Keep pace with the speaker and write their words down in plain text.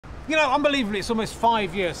You know, unbelievably, it's almost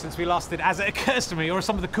 5 years since we last did As It Occurs to Me, or as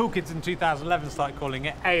some of the cool kids in 2011 started calling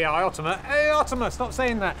it, AI-Ottima. AI-Ottima, stop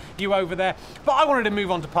saying that, you over there. But I wanted to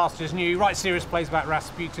move on to Pastures New, write serious plays about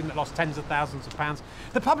Rasputin that lost tens of thousands of pounds.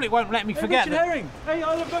 The public won't let me forget Richard Herring. Hey,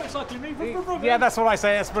 I love motorcycling. Yeah, that's what I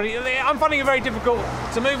say. That's pretty. I'm finding it very difficult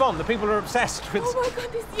to move on. The people are obsessed with. Oh my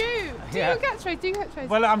God, it's you. Do your catchphrase.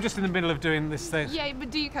 Well, I'm just in the middle of doing this thing. Yeah,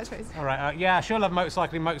 but do your catchphrase. All right. Yeah, I sure love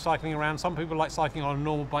motorcycling around. Some people like cycling on a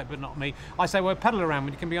normal bike, but not me. I say, well, pedal around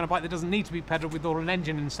when you can be on a bike that doesn't need to be pedalled with all an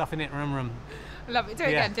engine and stuff in it. I love it. Do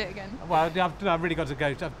it again. Well, I've really got to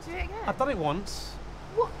go. Do it again. I've done it once.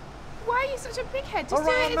 What? Why are you such a big head? Just all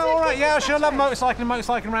right. Yeah, I sure love motorcycling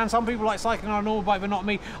around. Some people like cycling on a normal bike, but not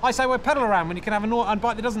me. I say, well, pedal around when you can have a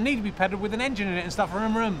bike that doesn't need to be pedalled with an engine in it and stuff. It's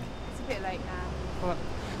a bit late now. Well,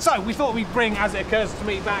 so we thought we'd bring As It Occurs to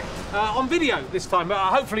Me back on video this time, but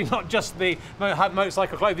hopefully not just the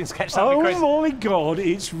motorcycle clothing sketch. Oh my God,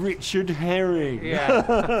 it's Richard Herring. Yeah,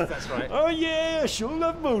 that's right. Oh yeah, sure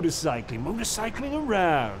love motorcycling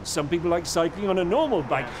around. Some people like cycling on a normal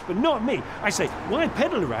bike, but not me. I say, why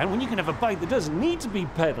pedal around when you can have a bike that doesn't need to be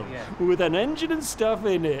pedalled with an engine and stuff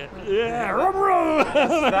in it? Yeah,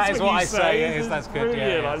 that is what I say. That's good.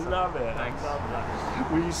 Brilliant. Yeah, I love it. Thanks. I love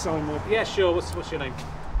that. Will you sign my? Yeah, sure. What's your name?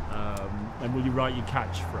 And will you write your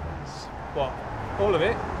catchphrase? What? All of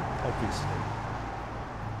it? Obviously.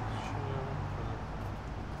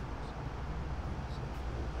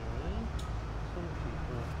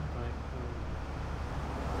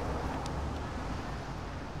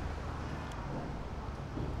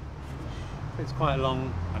 It's quite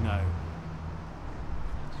long. I know.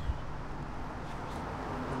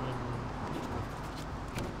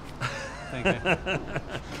 Thank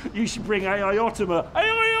you. You should bring AI-Ottima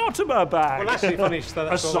back. Well, actually, funny.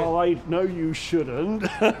 That's aside, no, you shouldn't.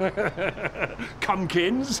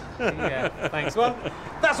 Cumpkins. Yeah, thanks. Well,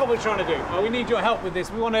 that's what we're trying to do. We need your help with this.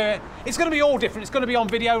 We want to. It's going to be all different. It's going to be on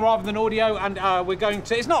video rather than audio, and we're going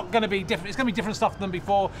to. It's not going to be different. It's going to be different stuff than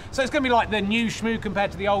before. So it's going to be like the new Shmoo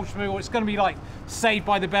compared to the old Shmoo, or it's going to be like Saved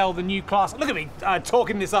by the Bell, the new class. Look at me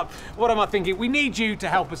talking this up. What am I thinking? We need you to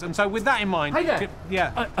help us, and so with that in mind, hey there.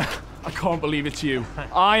 Yeah. I can't believe it's you.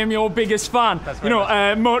 I am your biggest fan. That's you know,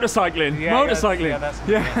 motorcycling. Motorcycling. Yeah, that's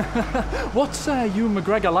good. Yeah. What's Ewan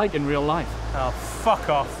McGregor like in real life? Oh, fuck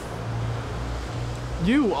off.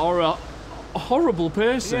 You are a horrible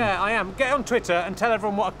person. Yeah, I am. Get on Twitter and tell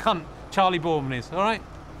everyone what a cunt Charlie Boorman is, all right?